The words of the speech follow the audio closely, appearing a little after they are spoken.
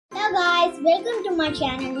Hello guys, welcome to my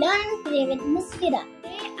channel Learn and Play with Miss Fira.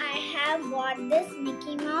 Today I have bought this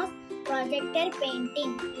Mickey Mouse projector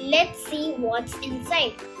painting. Let's see what's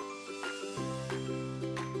inside.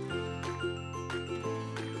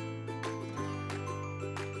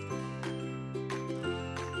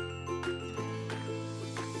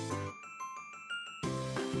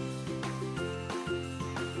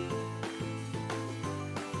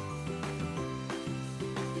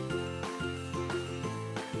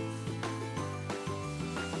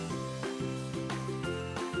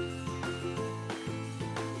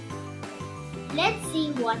 Let's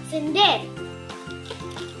see what's in there.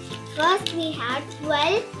 First we have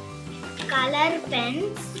 12 color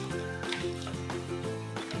pens,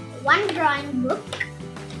 one drawing book,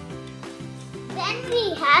 then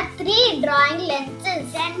we have 3 drawing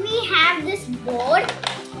lenses, then we have this board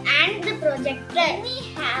and the projector, then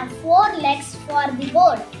we have 4 legs for the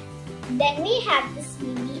board, then we have this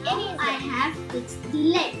mini eraser. I have fixed the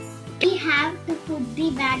legs. We have to put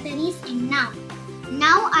the batteries in now.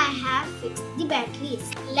 Now I have fixed the batteries.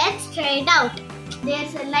 Let's try it out.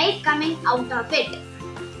 There's a light coming out of it.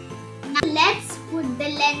 Now let's put the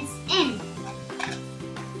lens in.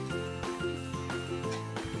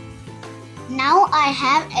 Now I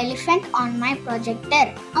have elephant on my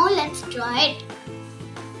projector. Now let's draw it.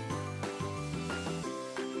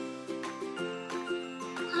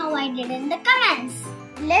 How I did in the comments.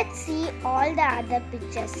 Let's see all the other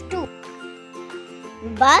pictures too.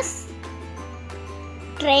 Bus,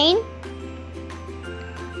 train,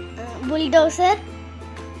 bulldozer,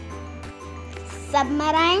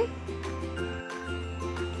 submarine,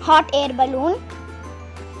 hot air balloon,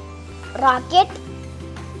 rocket,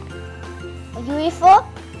 UFO,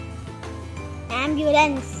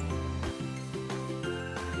 ambulance,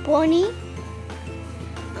 pony,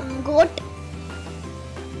 goat,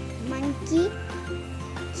 monkey,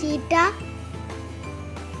 cheetah,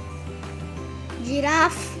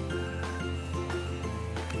 giraffe,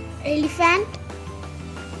 elephant,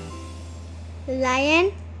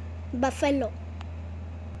 lion, buffalo,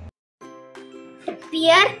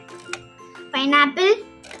 pear, pineapple,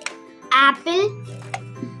 apple,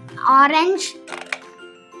 orange,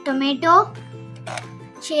 tomato,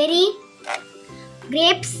 cherry,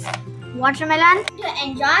 grapes, watermelon. To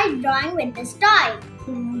enjoy drawing with this toy.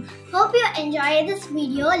 Hope you enjoy this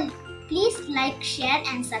video. Please like, share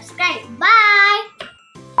and subscribe. Bye.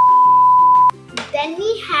 Then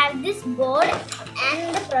we have this board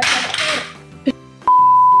and the projector.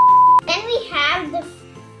 Then we have the...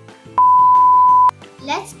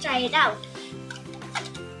 Let's try it out.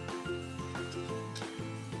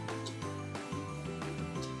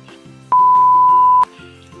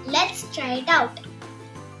 Let's try it out.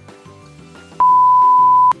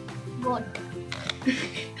 Goat.